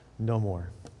sin no more.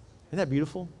 Isn't that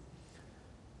beautiful?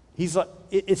 He's like,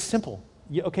 it's simple.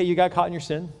 Okay, you got caught in your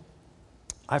sin.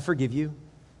 I forgive you.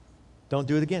 Don't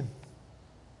do it again.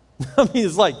 I mean,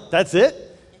 it's like, that's it?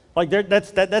 Like,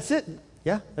 that's it?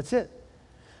 Yeah, that's it.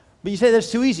 But you say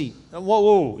that's too easy.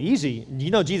 Whoa, easy?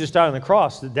 Jesus died on the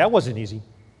cross. That wasn't easy.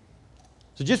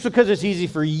 So just because it's easy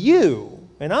for you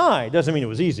and I doesn't mean it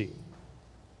was easy.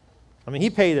 I mean, he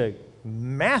paid a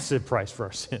massive price for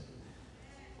our sin.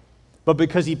 But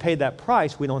because he paid that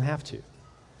price, we don't have to.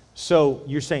 So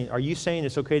are you saying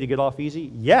it's okay to get off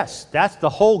easy? Yes, that's the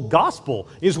whole gospel,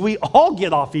 is we all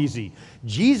get off easy.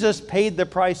 Jesus paid the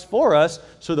price for us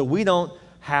so that we don't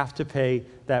have to pay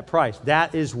that price.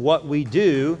 That is what we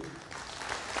do,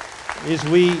 is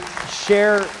we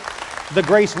share the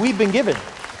grace we've been given.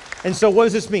 And so what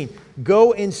does this mean?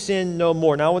 Go and sin no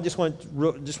more. Now I just want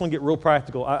to get real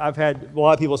practical. I've had a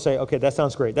lot of people say, okay, that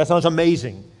sounds great. That sounds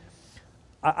amazing.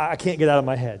 I can't get out of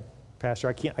my head,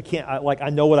 Pastor. I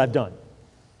know what I've done.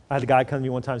 I had a guy come to me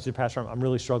one time and said, Pastor, I'm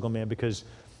really struggling, man, because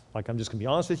I'm just going to be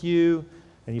honest with you.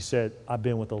 And he said, I've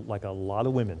been with a lot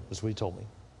of women. That's what he told me.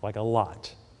 Like a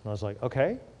lot. And I was like,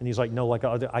 okay. And he's like, no,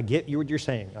 I get what you're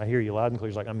saying. I hear you loud and clear.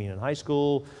 He's like, in high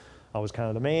school, I was kind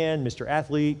of the man, Mr.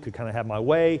 Athlete, could kind of have my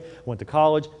way, went to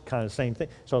college, kind of the same thing.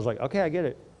 So I was like, okay, I get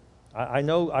it. I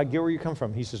know, I get where you come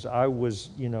from. He says, I was,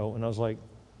 and I was like,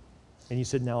 and he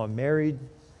said, now I'm married.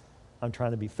 I'm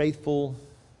trying to be faithful.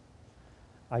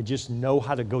 I just know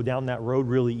how to go down that road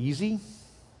really easy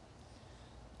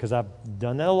because I've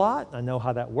done that a lot. I know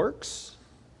how that works.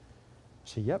 I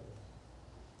said, yep.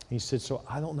 He said, so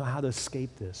I don't know how to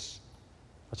escape this.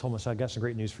 I told him, I said, I got some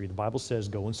great news for you. The Bible says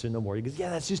go and sin no more. He goes, yeah,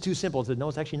 that's just too simple. I said, no,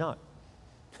 it's actually not.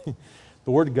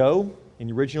 The word go in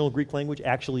the original Greek language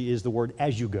actually is the word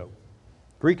as you go.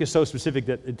 Greek is so specific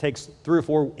that it takes 3 or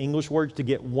 4 English words to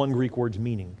get one Greek word's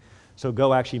meaning. So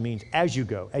go actually means as you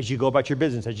go about your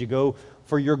business, as you go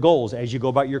for your goals, as you go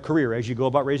about your career, as you go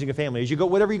about raising a family, as you go,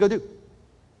 whatever you go do.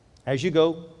 As you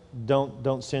go,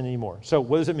 don't sin anymore. So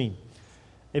what does it mean?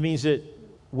 It means that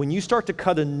when you start to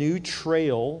cut a new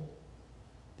trail,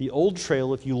 the old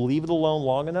trail, if you leave it alone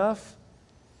long enough,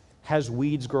 has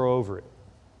weeds grow over it.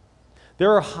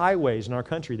 There are highways in our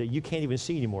country that you can't even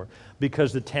see anymore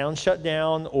because the town shut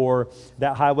down or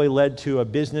that highway led to a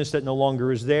business that no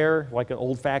longer is there, like an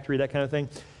old factory, that kind of thing.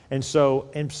 And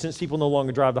since people no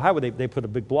longer drive the highway, they put a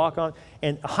big block on.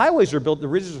 And highways are built, the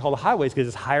originals are called highways because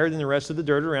it's higher than the rest of the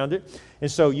dirt around it.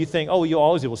 And so you think, oh, you'll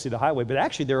always be able to see the highway. But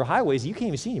actually, there are highways you can't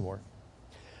even see anymore.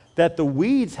 That the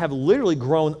weeds have literally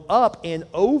grown up and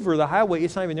over the highway.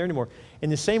 It's not even there anymore. In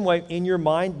the same way, in your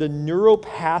mind, the neural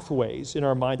pathways in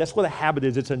our mind, that's what a habit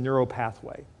is. It's a neural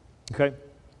pathway, okay?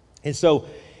 And so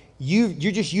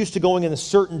you're just used to going in a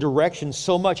certain direction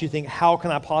so much you think, how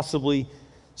can I possibly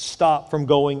stop from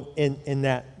going in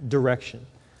that direction?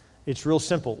 It's real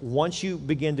simple. Once you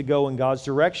begin to go in God's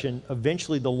direction,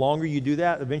 eventually, the longer you do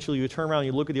that, eventually you turn around and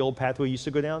you look at the old pathway you used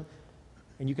to go down,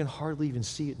 and you can hardly even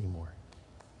see it anymore.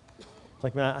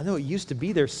 Like, man, I know it used to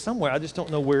be there somewhere. I just don't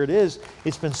know where it is.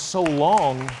 It's been so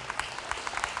long.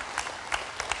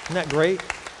 Isn't that great?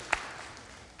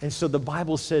 And so the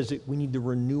Bible says that we need to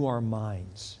renew our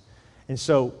minds. And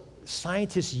so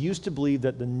scientists used to believe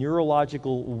that the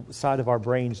neurological side of our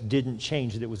brains didn't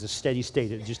change, that it was a steady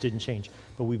state. It just didn't change.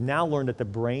 But we've now learned that the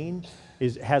brain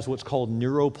has what's called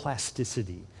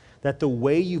neuroplasticity, that the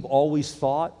way you've always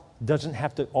thought doesn't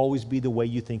have to always be the way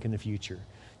you think in the future.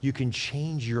 You can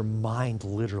change your mind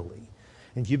literally.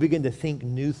 And if you begin to think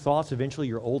new thoughts, eventually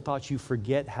your old thoughts, you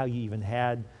forget how you even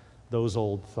had those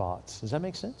old thoughts. Does that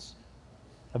make sense?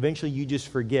 Eventually you just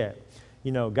forget.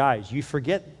 Guys, you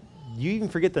even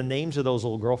forget the names of those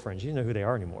old girlfriends. You don't know who they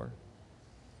are anymore.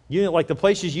 Like the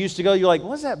places you used to go, you're like,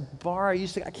 what's that bar I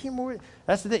can't remember.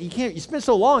 That's the thing. You spend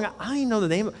so long, I don't even know the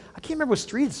name. I can't remember what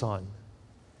street it's on.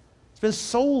 It's been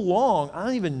so long, I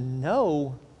don't even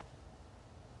know.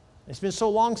 It's been so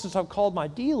long since I've called my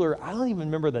dealer, I don't even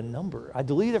remember the number. I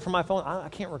deleted it from my phone. I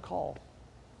can't recall.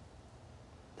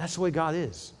 That's the way God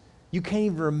is. You can't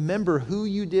even remember who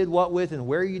you did what with and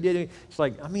where you did it. It's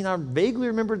like, I vaguely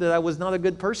remember that I was not a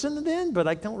good person then, but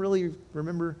I don't really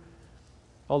remember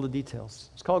all the details.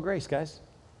 It's called grace, guys.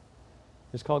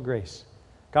 It's called grace.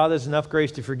 God has enough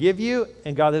grace to forgive you,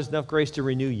 and God has enough grace to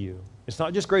renew you. It's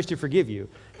not just grace to forgive you.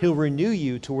 He'll renew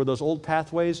you to where those old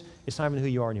pathways, it's not even who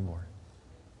you are anymore.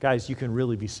 Guys, you can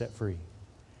really be set free.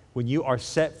 When you are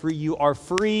set free, you are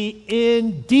free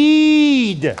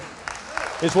indeed,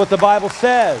 is what the Bible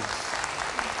says.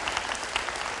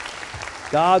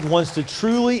 God wants to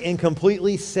truly and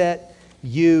completely set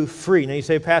you free. Now you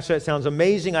say, Pastor, that sounds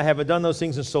amazing. I haven't done those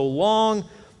things in so long,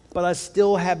 but I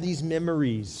still have these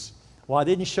memories. Well, I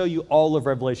didn't show you all of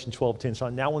Revelation 12:10, so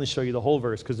I now want to show you the whole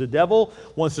verse, because the devil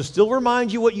wants to still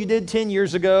remind you what you did 10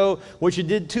 years ago, what you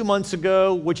did 2 months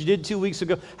ago, what you did 2 weeks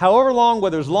ago. However long,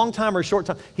 whether it's a long time or a short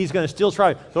time, he's going to still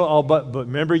try. So, but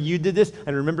remember you did this,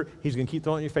 and remember, he's going to keep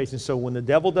throwing it in your face. And so when the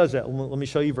devil does that, let me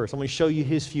show you a verse. I'm going to show you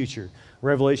his future.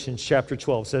 Revelation chapter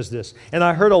 12 says this, "And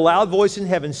I heard a loud voice in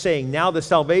heaven saying, now the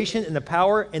salvation and the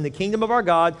power and the kingdom of our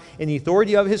God and the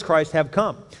authority of his Christ have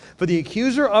come. For the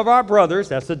accuser of our brothers,"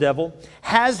 that's the devil,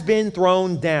 "has been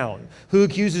thrown down, who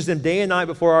accuses them day and night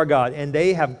before our God. And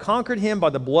they have conquered him by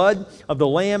the blood of the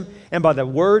Lamb and by the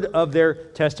word of their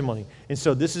testimony." And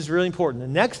so this is really important. The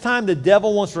next time the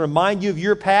devil wants to remind you of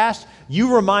your past,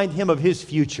 you remind him of his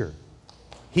future.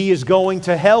 He is going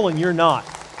to hell and you're not.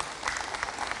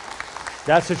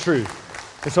 That's the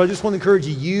truth. And so I just want to encourage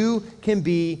you, you can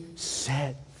be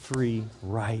set free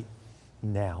right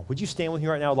now. Would you stand with me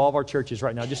right now with all of our churches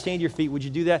right now? Just stand to your feet. Would you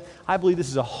do that? I believe this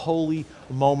is a holy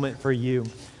moment for you.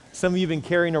 Some of you have been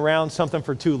carrying around something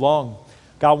for too long.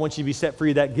 God wants you to be set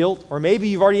free of that guilt. Or maybe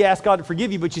you've already asked God to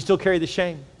forgive you, but you still carry the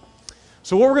shame.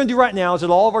 So what we're going to do right now is at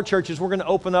all of our churches, we're going to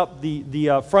open up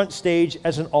the front stage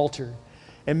as an altar.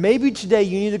 And maybe today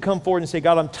you need to come forward and say,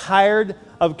 God, I'm tired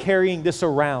of carrying this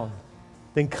around.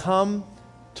 Then come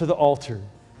to the altar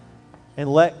and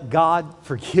let God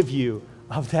forgive you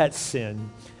of that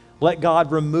sin. Let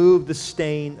God remove the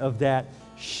stain of that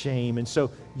shame. And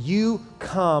so you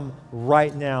come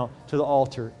right now to the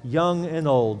altar, young and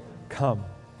old, come.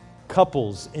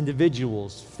 Couples,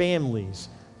 individuals, families,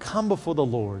 come before the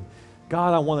Lord.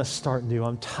 God, I want to start new.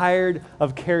 I'm tired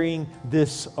of carrying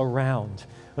this around.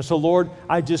 And so, Lord,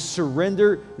 I just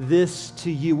surrender this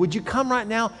to you. Would you come right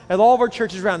now at all of our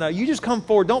churches around now? You just come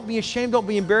forward. Don't be ashamed. Don't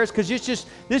be embarrassed, because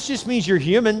this just means you're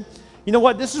human. You know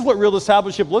what? This is what real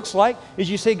discipleship looks like, is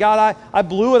you say, God, I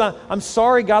blew it. I'm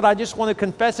sorry, God. I just want to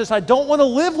confess this. I don't want to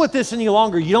live with this any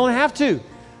longer. You don't have to.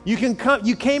 You can come.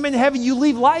 You came in heaven. You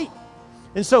leave light.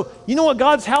 And so, you know what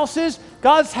God's house is?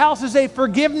 God's house is a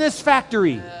forgiveness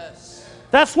factory. Yes.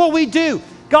 That's what we do.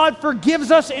 God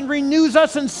forgives us and renews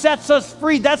us and sets us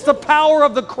free. That's the power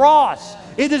of the cross.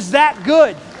 It is that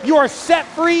good. You are set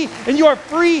free and you are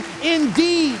free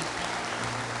indeed.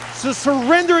 So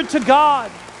surrender it to God.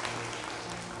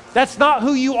 That's not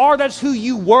who you are, that's who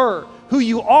you were. Who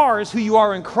you are is who you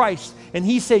are in Christ. And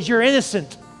He says, you're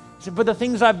innocent. He said, but the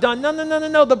things I've done,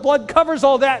 no. The blood covers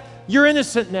all that. You're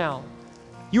innocent now.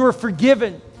 You are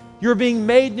forgiven. You're being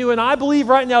made new. And I believe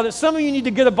right now that some of you need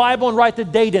to get a Bible and write the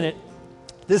date in it.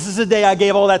 This is the day I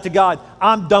gave all that to God.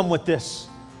 I'm done with this.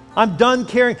 I'm done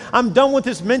carrying. I'm done with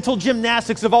this mental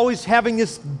gymnastics of always having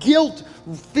this guilt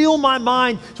fill my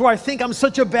mind to where I think I'm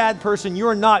such a bad person. You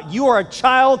are not. You are a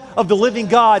child of the living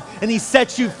God, and He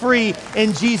sets you free.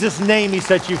 In Jesus' name, He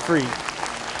sets you free.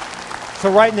 So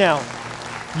right now,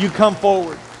 you come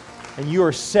forward, and you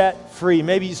are set free.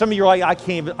 Maybe some of you are like, I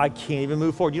can't even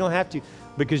move forward. You don't have to,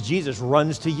 because Jesus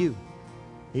runs to you.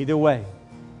 Either way,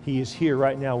 He is here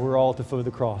right now. We're all at the foot of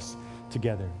the cross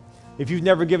together. If you've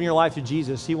never given your life to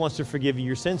Jesus, He wants to forgive you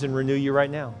your sins and renew you right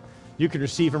now. You can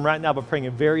receive Him right now by praying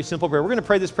a very simple prayer. We're going to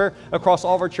pray this prayer across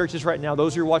all of our churches right now.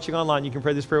 Those who are watching online, you can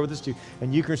pray this prayer with us too.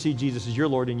 And you can receive Jesus as your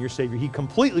Lord and your Savior. He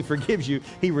completely forgives you.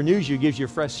 He renews you, gives you a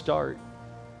fresh start.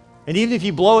 And even if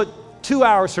you blow it 2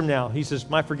 hours from now, He says,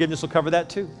 my forgiveness will cover that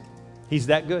too. He's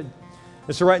that good.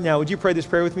 And so right now, would you pray this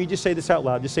prayer with me? Just say this out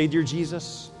loud. Just say, dear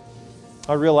Jesus,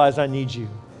 I realize I need you.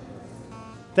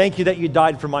 Thank you that you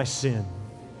died for my sin.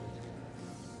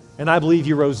 And I believe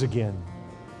you rose again.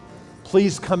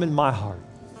 Please come in my heart.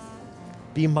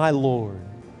 Be my Lord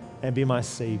and be my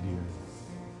Savior.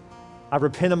 I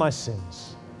repent of my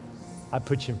sins. I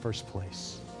put you in first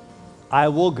place. I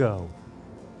will go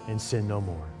and sin no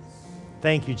more.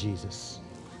 Thank you, Jesus,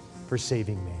 for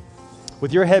saving me.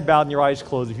 With your head bowed and your eyes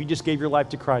closed, if you just gave your life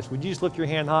to Christ, would you just lift your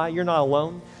hand high? You're not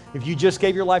alone. If you just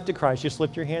gave your life to Christ, just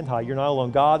lift your hand high. You're not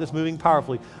alone. God is moving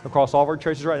powerfully across all of our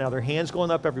churches right now. Their hands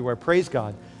going up everywhere. Praise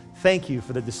God. Thank you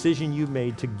for the decision you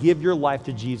made to give your life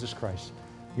to Jesus Christ.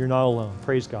 You're not alone.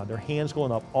 Praise God. Their hands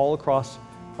going up all across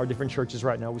our different churches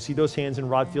right now. We see those hands in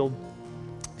Rodfield.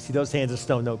 We see those hands in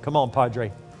Stone Oak. Come on,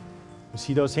 Padre. We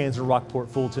see those hands in Rockport,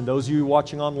 Fulton. Those of you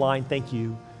watching online, thank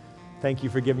you. Thank you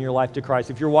for giving your life to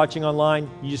Christ. If you're watching online,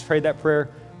 you just prayed that prayer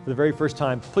for the very first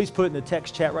time, please put it in the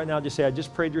text chat right now. Just say, I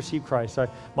just prayed to receive Christ.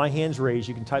 My hand's raised.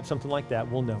 You can type something like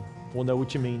that. We'll know. We'll know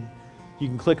what you mean. You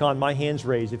can click on My Hands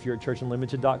Raised if you're at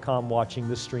churchunlimited.com watching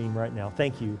this stream right now.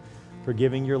 Thank you for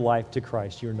giving your life to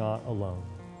Christ. You're not alone.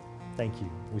 Thank you.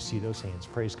 We see those hands.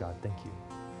 Praise God. Thank you.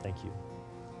 Thank you.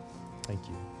 Thank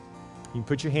you. You can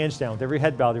put your hands down with every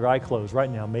head bowed, your eye closed right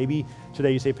now. Maybe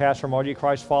today you say, Pastor, I'm already a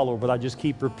Christ follower, but I just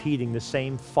keep repeating the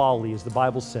same folly as the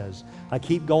Bible says. I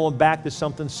keep going back to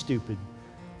something stupid.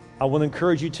 I want to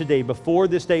encourage you today, before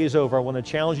this day is over, I want to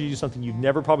challenge you to do something you've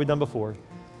never probably done before.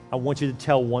 I want you to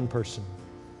tell one person,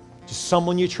 just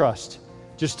someone you trust.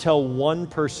 Just tell one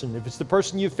person. If it's the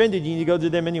person you offended, you need to go to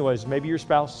them anyways. Maybe your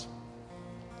spouse,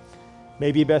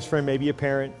 maybe a best friend, maybe a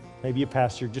parent, maybe a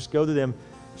pastor. Just go to them.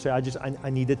 Say, I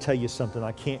need to tell you something.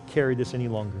 I can't carry this any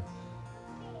longer.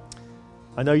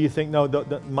 I know you think, no,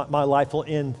 my life will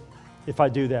end if I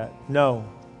do that. No,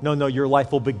 your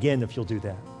life will begin if you'll do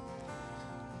that.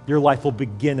 Your life will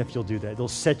begin if you'll do that. It'll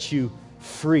set you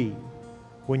free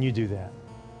when you do that.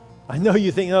 I know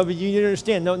you think, no, but you don't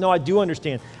understand. No, I do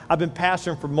understand. I've been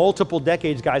pastoring for multiple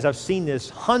decades, guys. I've seen this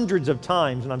hundreds of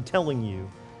times, and I'm telling you,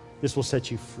 this will set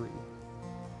you free.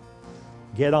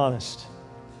 Get honest.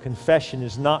 Confession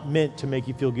is not meant to make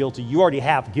you feel guilty. You already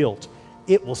have guilt.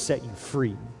 It will set you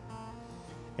free.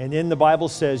 And then the Bible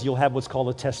says you'll have what's called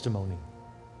a testimony.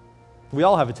 We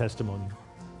all have a testimony.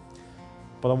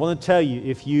 But I want to tell you,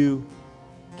 if you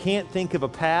can't think of a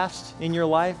past in your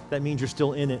life, that means you're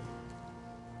still in it.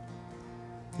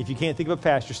 If you can't think of a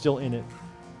past, you're still in it.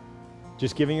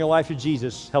 Just giving your life to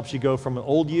Jesus helps you go from an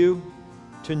old you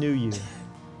to new you.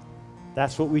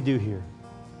 That's what we do here.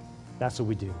 That's what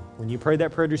we do. When you pray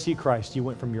that prayer to receive Christ, you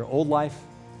went from your old life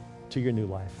to your new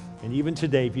life. And even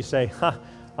today, if you say,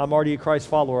 I'm already a Christ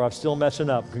follower, I'm still messing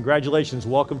up, congratulations,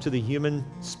 welcome to the human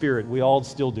spirit. We all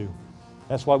still do.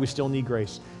 That's why we still need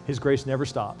grace. His grace never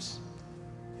stops.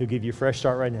 He'll give you a fresh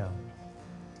start right now.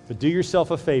 But do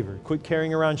yourself a favor. Quit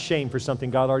carrying around shame for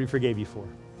something God already forgave you for.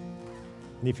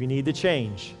 And if you need to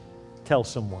change, tell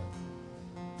someone.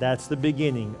 That's the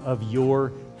beginning of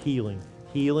your healing.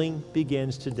 Healing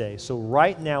begins today. So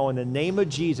right now, in the name of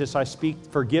Jesus, I speak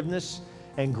forgiveness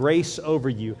and grace over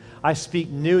you. I speak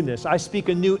newness. I speak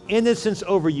a new innocence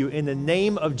over you in the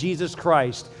name of Jesus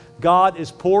Christ. God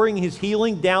is pouring His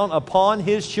healing down upon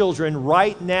His children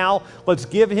right now. Let's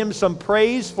give Him some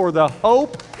praise for the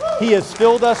hope He has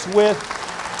filled us with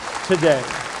today.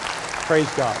 Praise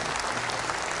God.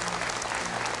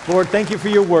 Lord, thank you for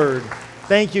your word.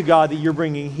 Thank you, God, that you're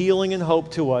bringing healing and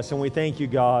hope to us. And we thank you,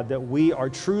 God, that we are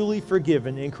truly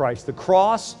forgiven in Christ. The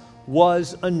cross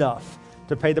was enough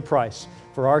to pay the price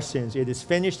for our sins. It is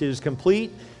finished. It is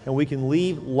complete. And we can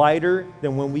leave lighter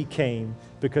than when we came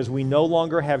because we no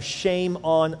longer have shame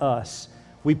on us.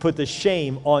 We put the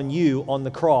shame on you on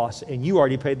the cross, and you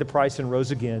already paid the price and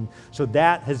rose again. So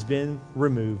that has been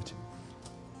removed.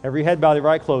 Every head bowed, every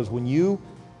eye closed. When you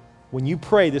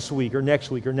pray this week or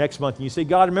next month, and you say,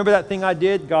 God, remember that thing I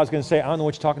did? God's going to say, I don't know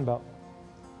what you're talking about.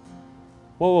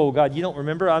 Whoa, God, you don't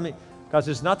remember? God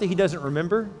says, not that He doesn't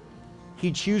remember.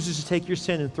 He chooses to take your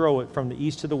sin and throw it from the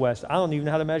east to the west. I don't even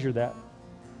know how to measure that.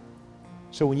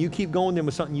 So when you keep going then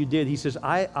with something you did, He says,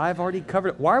 I've already covered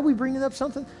it. Why are we bringing up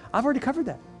something? I've already covered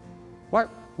that. What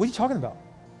are you talking about?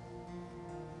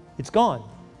 It's gone.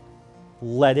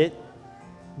 Let it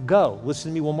go.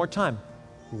 Listen to me one more time.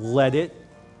 Let it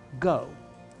go.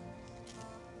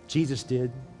 Jesus did.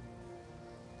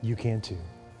 You can too.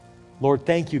 Lord,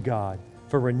 thank you, God,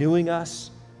 for renewing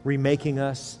us, remaking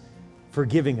us,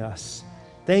 forgiving us.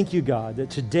 Thank you, God, that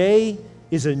today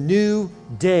is a new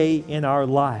day in our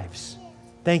lives.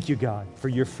 Thank you, God, for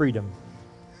your freedom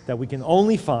that we can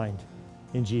only find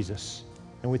in Jesus.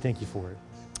 And we thank you for it.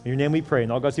 In your name we pray.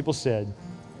 And all God's people said,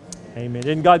 amen.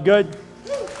 Isn't God good?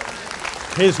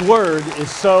 His word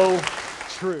is so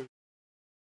true.